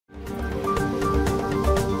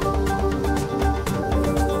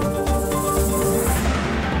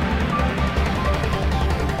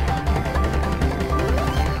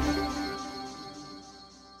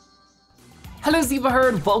as you've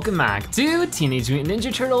heard, welcome back to Teenage Mutant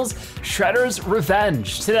Ninja Turtles Shredder's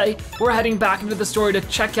Revenge. Today, we're heading back into the story to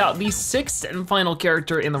check out the sixth and final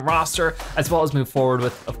character in the roster, as well as move forward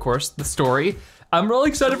with, of course, the story. I'm really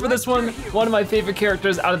excited for this one of my favorite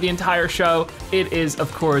characters out of the entire show. It is,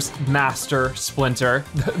 of course, Master Splinter,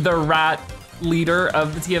 the rat leader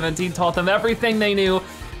of the TMNT, taught them everything they knew.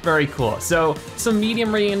 Very cool. So some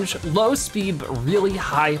medium range, low speed, but really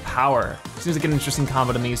high power. Seems like an interesting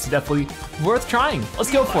combo to me, so definitely worth trying.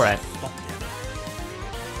 Let's go for it.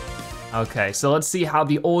 Okay, so let's see how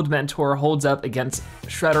the old mentor holds up against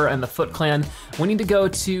Shredder and the Foot Clan. We need to go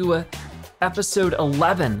to episode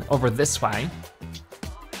 11 over this way.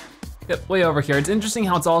 Yep, way over here. It's interesting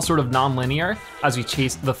how it's all sort of non-linear as we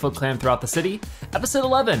chase the Foot Clan throughout the city. Episode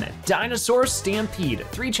 11, Dinosaur Stampede.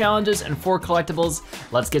 3 challenges and 4 collectibles.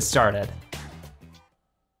 Let's get started.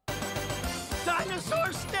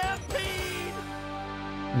 Dinosaur Stampede!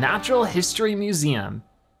 Natural History Museum.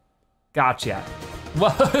 Gotcha. Whoa,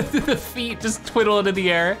 the feet just twiddle into the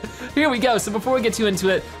air. Here we go, so before we get too into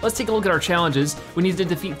it, let's take a look at our challenges. We need to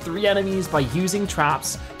defeat 3 enemies by using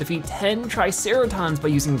traps, defeat 10 Triceratons by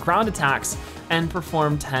using ground attacks, and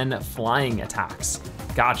perform 10 flying attacks.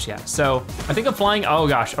 Gotcha, so I think a flying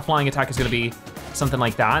attack is gonna be something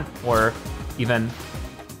like that, or even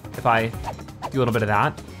if I do a little bit of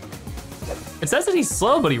that. It says that he's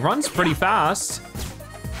slow, but he runs pretty fast.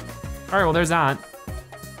 All right, well, there's that.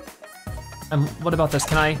 And what about this?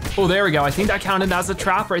 Can I? Oh, there we go. I think that counted as a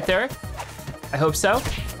trap right there. I hope so.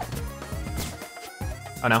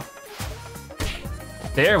 Oh no.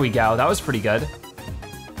 There we go. That was pretty good.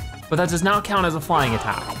 But that does not count as a flying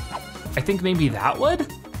attack. I think maybe that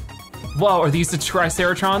would? Whoa, are these the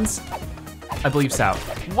Triceratons? I believe so.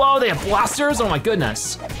 Whoa, they have blasters? Oh my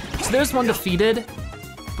goodness. So there's one defeated,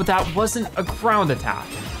 but that wasn't a ground attack.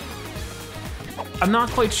 I'm not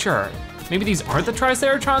quite sure. Maybe these aren't the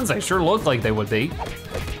Triceratons? They sure look like they would be.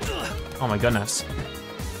 Oh my goodness.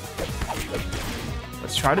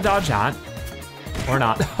 Let's try to dodge that. Or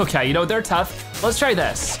not. Okay, you know, they're tough. Let's try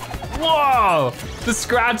this. Whoa! The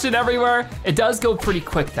scratching everywhere. It does go pretty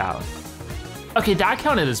quick though. Okay, that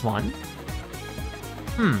counted as one.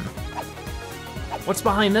 What's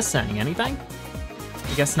behind this thing? Anything?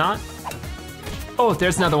 I guess not. Oh,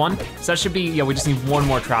 there's another one. So that should be, yeah, we just need one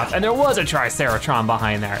more trap. And there was a Triceratron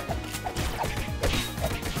behind there.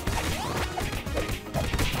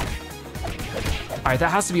 All right,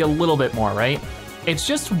 that has to be a little bit more, right? It's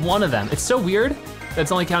just one of them. It's so weird that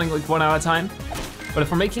it's only counting like 1 at a time. But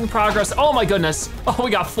if we're making progress, oh my goodness. Oh,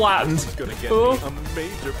 we got flattened. It's gonna get me a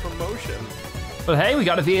major promotion. But hey, we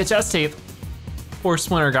got a VHS tape. Poor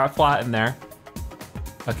Splinter got flattened there.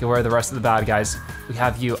 Okay, where are the rest of the bad guys? We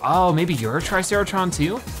have you. Oh, maybe you're a Triceratron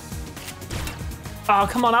too? Oh,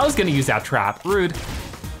 come on, I was gonna use that trap. Rude.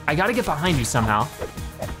 I gotta get behind you somehow.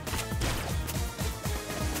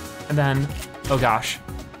 And then, oh gosh.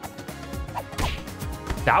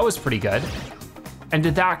 That was pretty good. And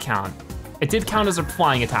did that count? It did count as a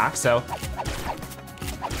flying attack, so.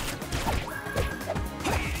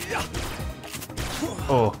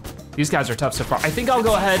 Oh, these guys are tough so far. I think I'll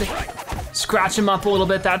go ahead, scratch him up a little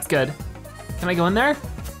bit, that's good. Can I go in there?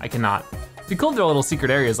 I cannot. It'd be cool if there are little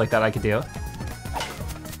secret areas like that I could do.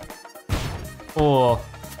 Oh,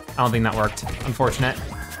 I don't think that worked, unfortunate.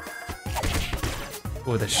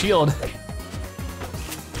 Oh, the shield.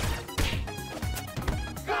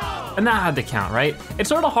 And that had to count, right? It's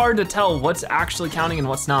sort of hard to tell what's actually counting and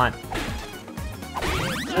what's not.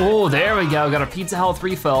 Oh, there we go, got a Pizza Health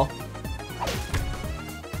refill.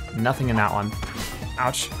 Nothing in that one.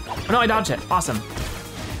 Ouch. Oh no, I dodged it, awesome.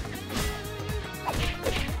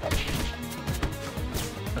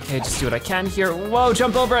 Okay, just do what I can here. Whoa,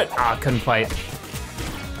 jump over it. Ah, couldn't quite.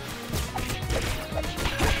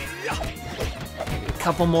 A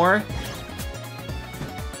couple more.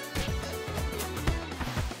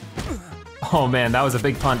 Oh man, that was a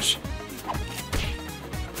big punch.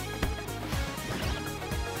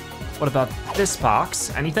 What about this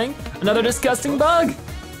box? Anything? Another disgusting bug!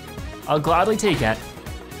 I'll gladly take it.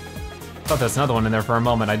 Thought there was another one in there for a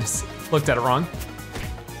moment. I just looked at it wrong.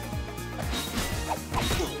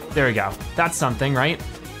 There we go. That's something, right?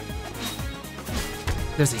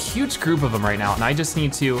 There's a huge group of them right now, and I just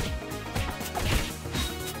need to.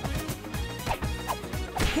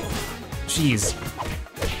 Jeez.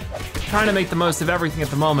 Trying to make the most of everything at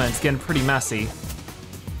the moment. It's getting pretty messy.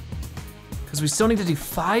 Because we still need to do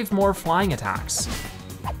 5 more flying attacks.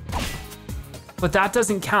 But that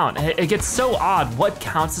doesn't count. It gets so odd. What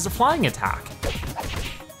counts as a flying attack?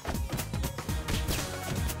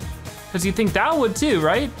 Because you think that would too,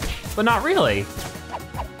 right? But not really.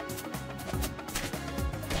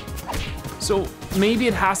 So So maybe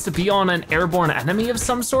it has to be on an airborne enemy of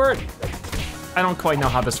some sort? I don't quite know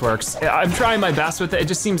how this works. I'm trying my best with it. It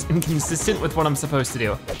just seems inconsistent with what I'm supposed to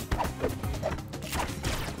do.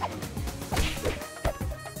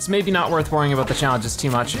 It's maybe not worth worrying about the challenges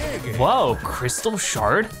too much. Whoa, crystal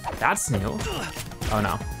shard? That's new. Oh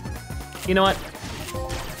no. You know what?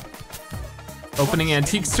 Opening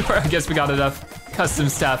antique store, I guess we got enough custom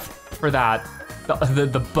stuff for that.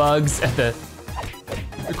 The bugs and the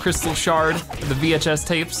crystal shard, the VHS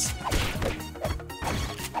tapes.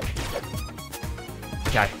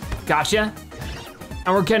 Okay, gotcha.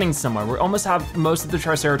 And we're getting somewhere. We almost have most of the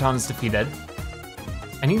Triceratons defeated.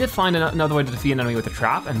 I need to find another way to defeat an enemy with a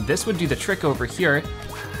trap, and this would do the trick over here.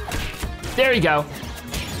 There you go.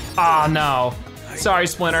 Oh no. Sorry,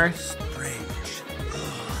 Splinter.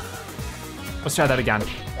 Let's try that again.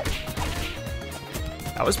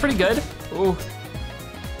 That was pretty good. Ooh.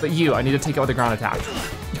 But you, I need to take out with a ground attack.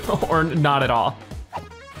 Or not at all.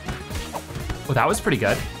 Well, that was pretty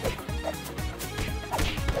good.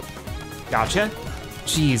 Gotcha.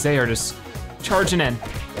 Jeez, they are just charging in.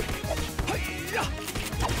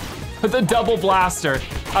 The double blaster.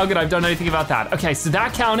 How could I have done anything about that? Okay, so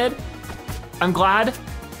that counted. I'm glad.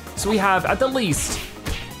 So we have, at the least,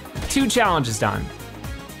 2 challenges done.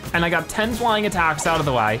 And I got 10 flying attacks out of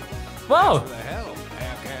the way. Whoa! What the hell,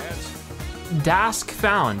 packheads? Dask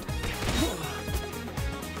found.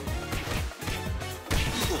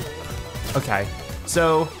 Okay,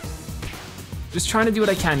 so just trying to do what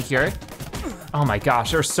I can here. Oh my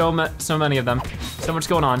gosh, there's so many of them. So much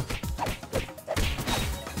going on.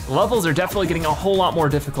 Levels are definitely getting a whole lot more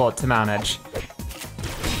difficult to manage.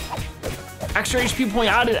 Extra HP point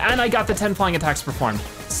added, and I got the 10 flying attacks performed,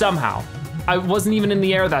 somehow. I wasn't even in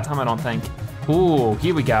the air that time, I don't think. Ooh,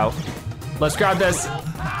 here we go. Let's grab this,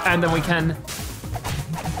 and then we can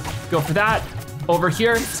go for that. Over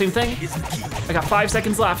here, same thing. I got 5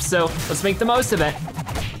 seconds left, so let's make the most of it.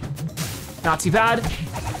 Not too bad.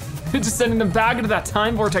 Just sending them back into that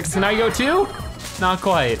time vortex. Can I go too? Not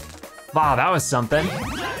quite. Wow, that was something.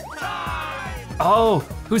 Oh,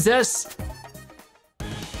 who's this?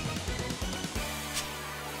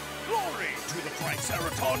 Glory to the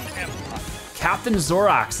Triceraton Empire. Captain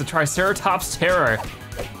Zorax, the Triceratops Terror.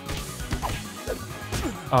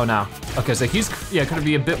 Oh no. Okay, so he's, gonna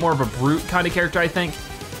be a bit more of a brute kind of character, I think.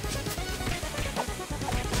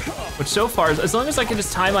 Which so far, as long as I can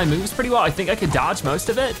just time my moves pretty well, I think I could dodge most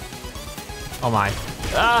of it. Oh my.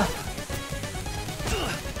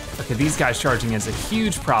 Okay, these guys charging is a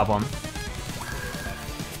huge problem.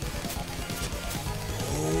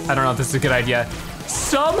 I don't know if this is a good idea.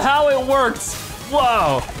 Somehow it worked.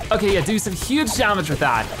 Whoa. Okay, yeah, do some huge damage with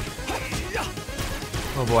that.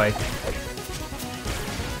 Oh boy.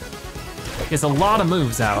 He has a lot of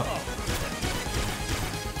moves out.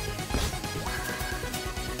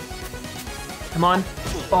 Come on.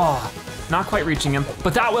 Oh, not quite reaching him,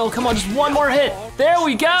 but that will. Come on, just one more hit. There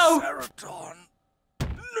we go. Triceraton.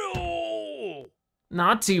 No.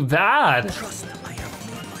 Not too bad.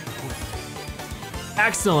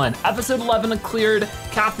 Excellent. Episode 11 cleared.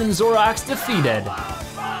 Captain Zorax defeated.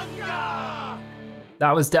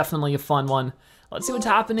 That was definitely a fun one. Let's see what's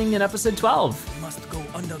happening in episode 12. You must go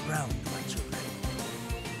underground, my children.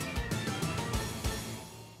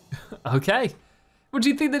 Okay. Would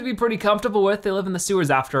you think they'd be pretty comfortable with? They live in the sewers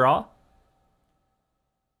after all.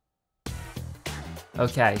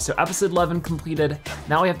 Okay, so episode 11 completed.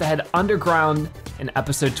 Now we have to head underground in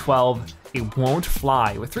episode 12. It won't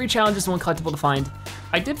fly, with 3 challenges and 1 collectible to find.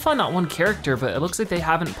 I did find that 1 character, but it looks like they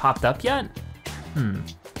haven't popped up yet. I'm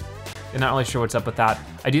not really sure what's up with that.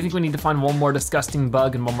 I do think we need to find 1 more disgusting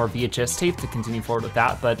bug and 1 more VHS tape to continue forward with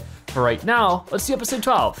that, but for right now, let's do episode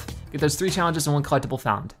 12. Get those 3 challenges and 1 collectible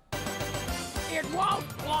found. It won't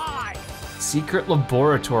fly. Secret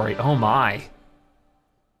laboratory, oh my.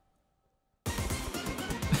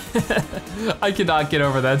 I cannot get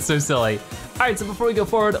over that, it's so silly. All right, so before we go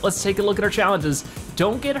forward, let's take a look at our challenges.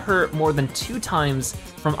 Don't get hurt more than 2 times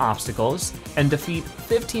from obstacles, and defeat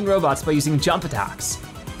 15 robots by using jump attacks.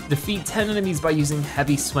 Defeat 10 enemies by using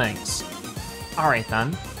heavy swings. All right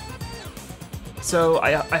then. So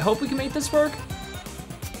I hope we can make this work.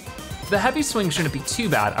 The heavy swing shouldn't be too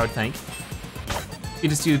bad, I would think. You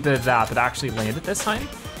just do that, but actually land it this time.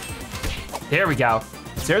 There we go.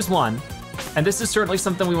 So there's 1. And this is certainly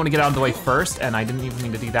something we want to get out of the way first, and I didn't even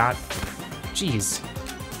mean to do that. Jeez.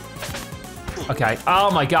 Okay,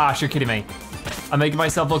 oh my gosh, you're kidding me. I'm making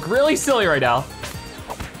myself look really silly right now.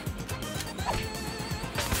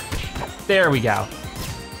 There we go.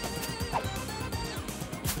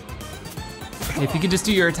 Okay, if you could just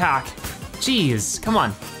do your attack. Jeez, come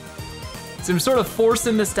on. It's So I'm sort of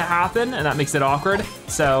forcing this to happen, and that makes it awkward.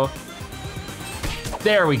 So,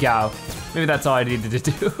 there we go. Maybe that's all I needed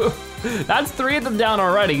to do. That's 3 of them down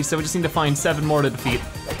already, so we just need to find 7 more to defeat.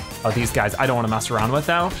 Oh, these guys, I don't wanna mess around with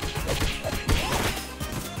though.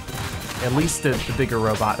 At least the bigger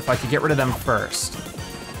robot, if I could get rid of them first.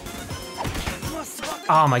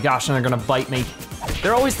 Oh my gosh, and they're gonna bite me.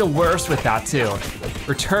 They're always the worst with that too.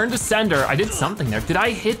 Return to sender, I did something there. Did I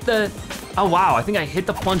hit the, oh wow, I think I hit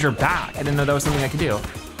the plunger back. I didn't know that was something I could do.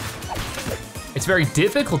 It's very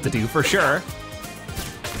difficult to do, for sure.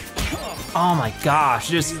 Oh my gosh,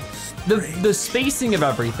 just the spacing of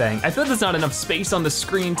everything. I feel like there's not enough space on the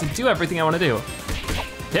screen to do everything I wanna do.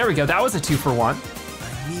 There we go, that was a 2 for 1.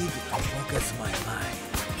 I need to focus my mind.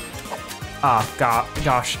 Ah,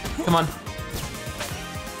 gosh, come on.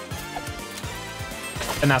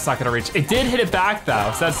 And that's not gonna reach. It did hit it back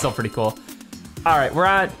though, so that's still pretty cool. All right, we're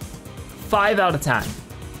at 5 out of 10.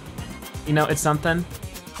 You know, it's something.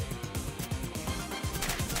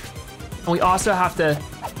 And we also have to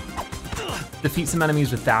defeat some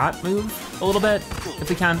enemies with that move a little bit, if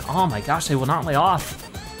we can. Oh my gosh, they will not lay off.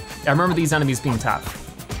 I remember these enemies being tough,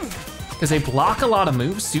 because they block a lot of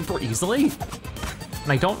moves super easily.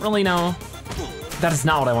 And I don't really know, that is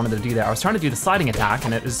not what I wanted to do there. I was trying to do the sliding attack,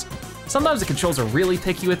 and it is, sometimes the controls are really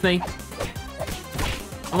picky with me.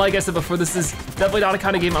 And like I said before, this is definitely not a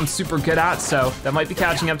kind of game I'm super good at, so that might be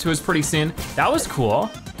catching up to us pretty soon. That was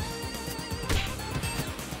cool.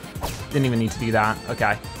 Didn't even need to do that,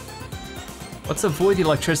 okay. Let's avoid the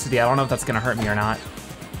electricity. I don't know if that's gonna hurt me or not.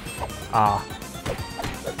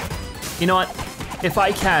 You know what? If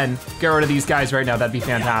I can get rid of these guys right now, that'd be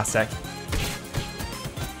fantastic.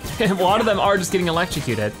 A lot of them are just getting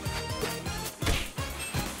electrocuted.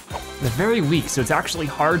 They're very weak, so it's actually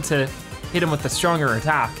hard to hit them with a stronger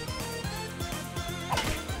attack.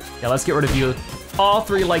 Yeah, let's get rid of you. All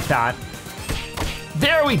 3 like that.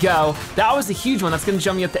 There we go. That was a huge one. That's gonna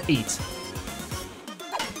jump me up to 8.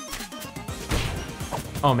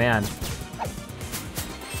 Oh man.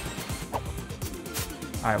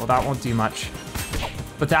 All right, well that won't do much,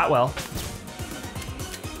 but that will.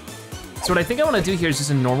 So what I think I wanna do here is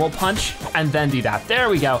just a normal punch and then do that. There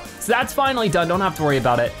we go. So that's finally done, don't have to worry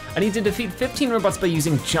about it. I need to defeat 15 robots by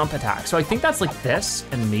using jump attack. So I think that's like this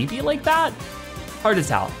and maybe like that. Hard to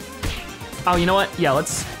tell. Oh, you know what? Yeah,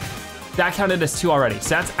 that counted as 2 already, so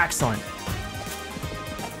that's excellent.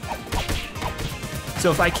 So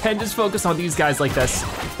if I can just focus on these guys like this,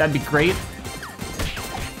 that'd be great.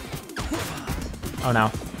 Oh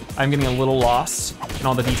no, I'm getting a little lost in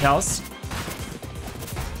all the details.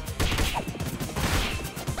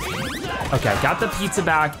 Okay, got the pizza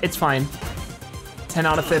back, it's fine. 10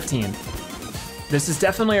 out of 15. This is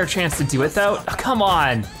definitely our chance to do it though. Oh, come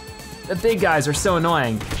on, the big guys are so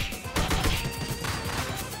annoying.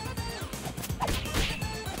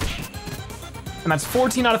 And that's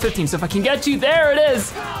 14 out of 15, so if I can get you, there it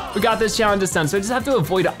is! We got this challenge done, so I just have to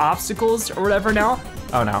avoid obstacles or whatever now.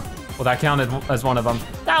 Oh no, well that counted as one of them.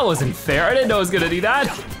 That wasn't fair, I didn't know I was gonna do that.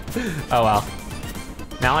 Oh well.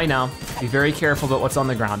 Now I know, be very careful about what's on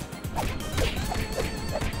the ground.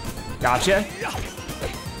 Gotcha.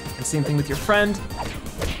 And same thing with your friend.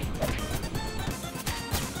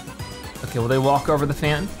 Okay, will they walk over the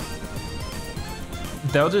fan?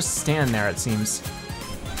 They'll just stand there, it seems.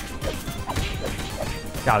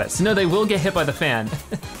 Got it, so no, they will get hit by the fan.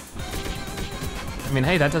 I mean,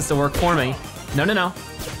 hey, that does the work for me. No, no, no.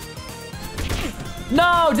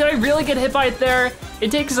 No, did I really get hit by it there?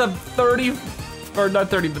 It takes up 30, or not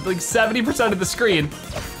 30, but like 70% of the screen.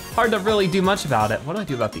 Hard to really do much about it. What do I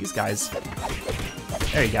do about these guys?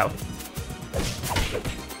 There you go.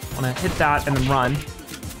 Wanna hit that and then run.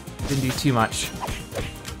 Didn't do too much.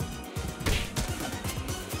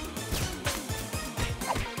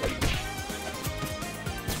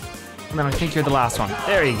 And then I think you're the last one.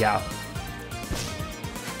 There you go.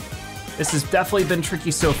 This has definitely been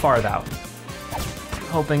tricky so far though.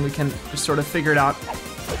 Hoping we can just sort of figure it out.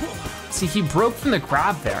 See, he broke from the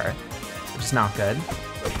grab there, which is not good.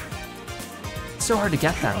 It's so hard to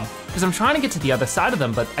get them, because I'm trying to get to the other side of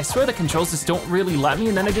them, but I swear the controls just don't really let me,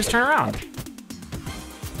 and then I just turn around.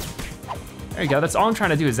 There you go, that's all I'm trying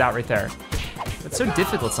to do is that right there. It's so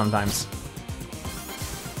difficult sometimes.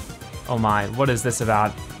 Oh my, what is this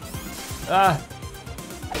about?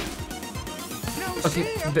 Okay,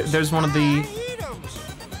 there's one of the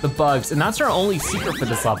bugs, and that's our only secret for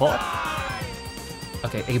this level.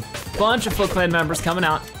 Okay, a bunch of Foot Clan members coming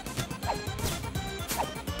out.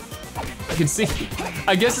 You can see,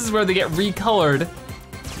 I guess this is where they get recolored,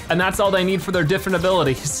 and that's all they need for their different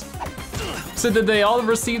abilities. So did they all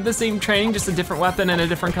receive the same training, just a different weapon and a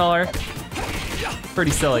different color?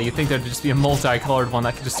 pretty silly. You'd think there'd just be a multicolored one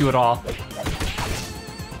that could just do it all.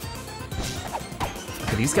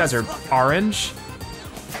 Okay, these guys are orange,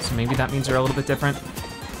 so maybe that means they're a little bit different.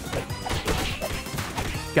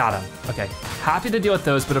 Got him, okay. Happy to deal with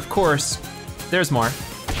those, but of course, there's more.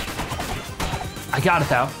 I got it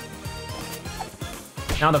though.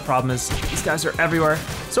 Now the problem is, these guys are everywhere.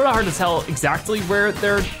 Sort of hard to tell exactly where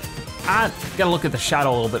they're at. Gotta look at the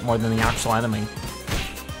shadow a little bit more than the actual enemy.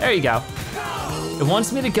 There you go. It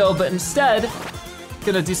wants me to go, but instead,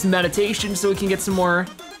 gonna do some meditation so we can get some more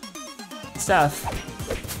stuff.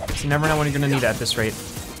 So you never know when you're gonna need it at this rate.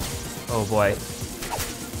 Oh boy,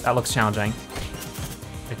 that looks challenging.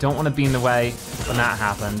 I don't wanna be in the way when that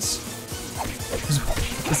happens.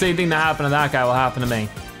 The same thing that happened to that guy will happen to me.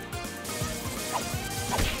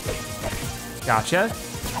 Gotcha.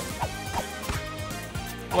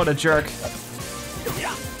 What a jerk.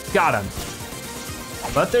 Got him.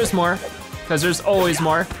 But there's more, because there's always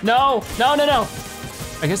more. No, no, no, no.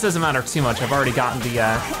 I guess it doesn't matter too much. I've already gotten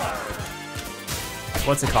the,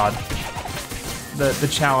 what's it called? The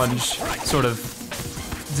challenge sort of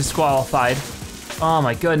disqualified. Oh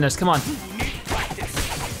my goodness, come on.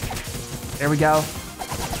 There we go.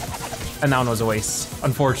 And that one was a waste,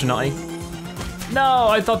 unfortunately. No,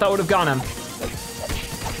 I thought that would have gone him.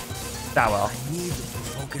 That well. I need to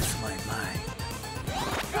focus my mind.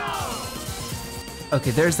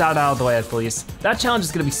 Okay, there's that out of the way at least. That challenge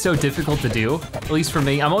is gonna be so difficult to do, at least for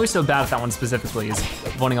me. I'm always so bad at that one specifically, is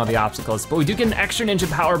avoiding all the obstacles. But we do get an extra ninja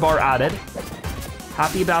power bar added.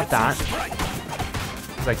 Happy about that.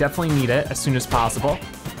 Because I definitely need it as soon as possible.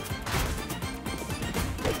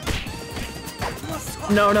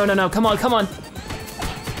 No, no, no, no, come on, come on.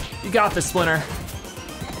 You got this, Splinter.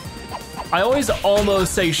 I always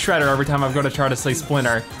almost say Shredder every time I'm gonna try to say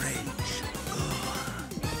Splinter.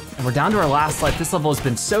 And we're down to our last life. This level has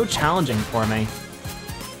been so challenging for me.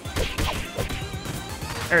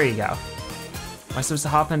 There you go. Am I supposed to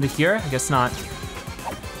hop into here? I guess not.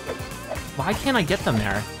 Why can't I get them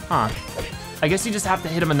there? Huh. I guess you just have to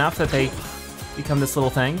hit them enough that they become this little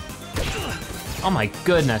thing. Oh my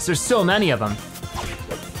goodness, there's so many of them.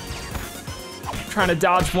 I'm trying to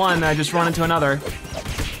dodge one and I just run into another.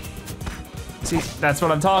 See, that's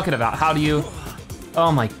what I'm talking about. How do you,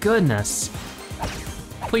 oh my goodness.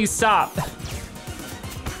 Please stop.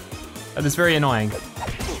 That is very annoying.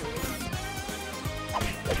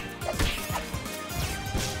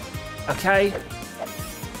 Okay.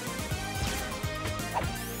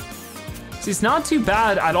 See, it's not too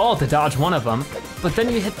bad at all to dodge one of them, but then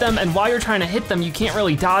you hit them, and while you're trying to hit them, you can't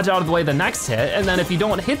really dodge out of the way the next hit, and then if you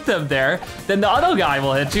don't hit them there, then the other guy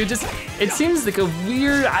will hit you. Just, it seems like a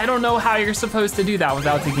weird, I don't know how you're supposed to do that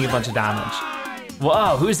without taking a bunch of damage.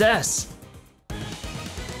 Whoa, who's this?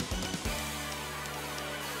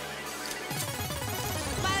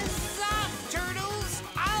 Buzz off, turtles!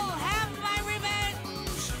 I'll have my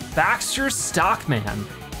revenge! Baxter Stockman.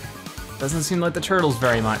 Doesn't seem like the turtles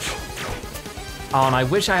very much. Oh, and I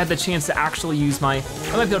wish I had the chance to actually use my,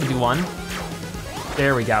 I might be able to do one.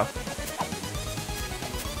 There we go.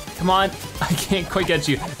 Come on, I can't quite get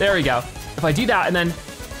you. There we go. If I do that and then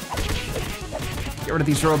get rid of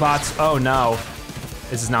these robots, oh no.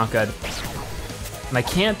 This is not good. And I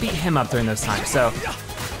can't beat him up during those times, so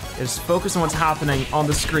just focus on what's happening on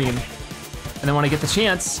the screen. And then when I get the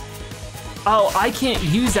chance, oh, I can't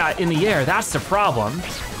use that in the air, that's the problem.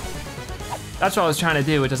 That's what I was trying to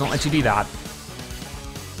do, it doesn't let you do that.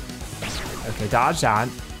 Okay, dodge that.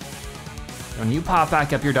 When you pop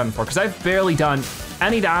back up, you're done for, because I've barely done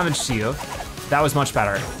any damage to you. That was much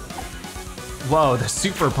better. Whoa, the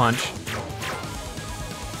super punch.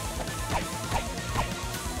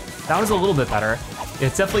 That was a little bit better.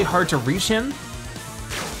 It's definitely hard to reach him.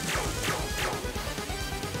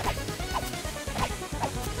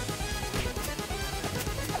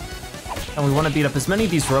 And we want to beat up as many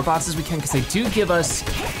of these robots as we can because they do give us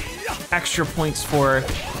extra points for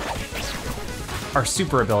our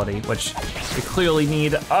super ability, which we clearly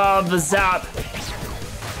need. Oh, the zap.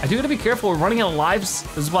 I do gotta be careful, we're running out of lives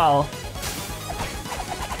as well.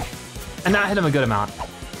 And that hit him a good amount.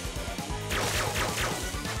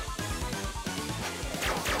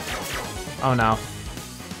 Oh no.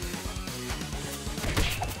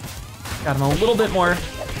 Got him a little bit more.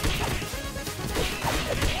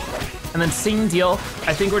 And then same deal,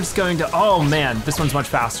 I think we're just going to, oh man, this one's much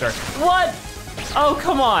faster. What? Oh,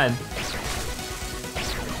 come on.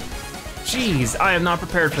 Jeez, I am not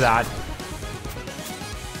prepared for that.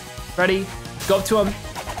 Ready? Go up to him.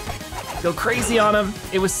 Go crazy on him.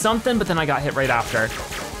 It was something, but then I got hit right after.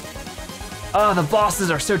 Oh, the bosses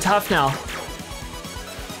are so tough now.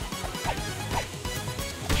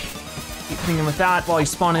 Keep hitting him with that while he's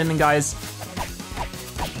spawning in, guys.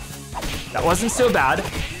 That wasn't so bad.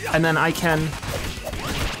 And then I can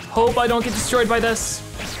hope I don't get destroyed by this.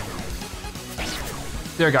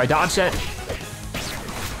 There we go, I dodged it.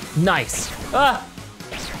 Nice. Ah!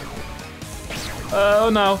 Oh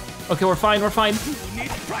no. Okay, we're fine, we're fine.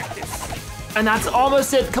 And that's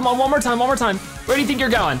almost it. Come on, one more time, one more time. Where do you think you're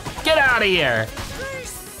going? Get out of here.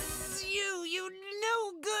 Curse you, you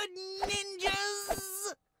no good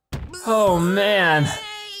ninjas! Oh man,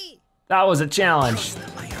 that was a challenge.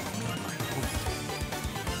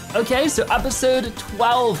 Okay, so episode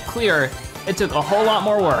 12 clear. It took a whole lot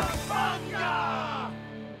more work.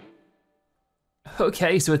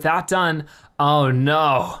 Okay, so with that done, oh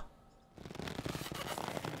no.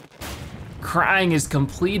 Crying is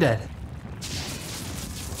completed.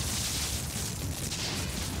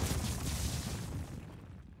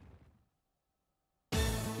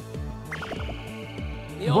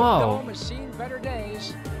 The old Whoa. dome has seen better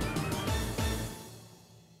days.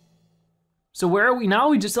 So where are we now?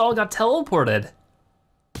 We just all got teleported.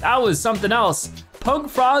 That was something else. Punk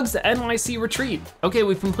Frog's NYC retreat. Okay,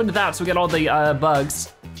 we've completed that, so we got all the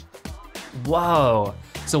bugs. Whoa.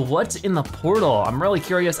 So what's in the portal? I'm really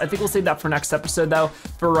curious. I think we'll save that for next episode though.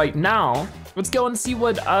 For right now, let's go and see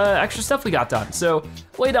what extra stuff we got done. So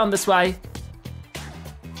way down this way.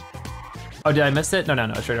 Oh, did I miss it? No,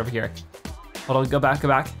 it's right over here. Hold on, go back, go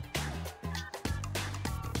back.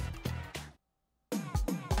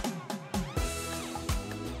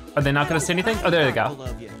 Are they not gonna say anything? Oh, there they go.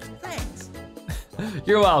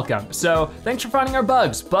 You're welcome. So thanks for finding our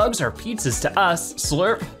bugs. Bugs are pizzas to us,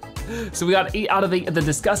 slurp. So we got 8 out of 8 of the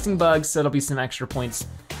disgusting bugs, so it'll be some extra points.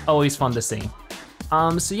 Always fun to see.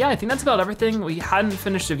 So yeah, I think that's about everything. We hadn't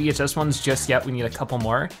finished the VHS ones just yet. We need a couple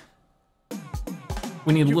more.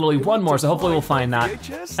 We need literally one more, so hopefully we'll find that.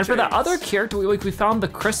 And for that other character, we found the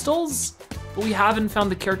crystals, but we haven't found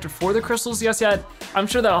the character for the crystals just yet. I'm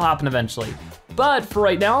sure that'll happen eventually. But for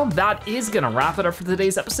right now, that is gonna wrap it up for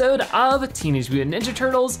today's episode of Teenage Mutant Ninja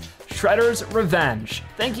Turtles, Shredder's Revenge.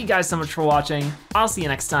 Thank you guys so much for watching. I'll see you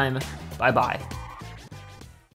next time. Bye-bye.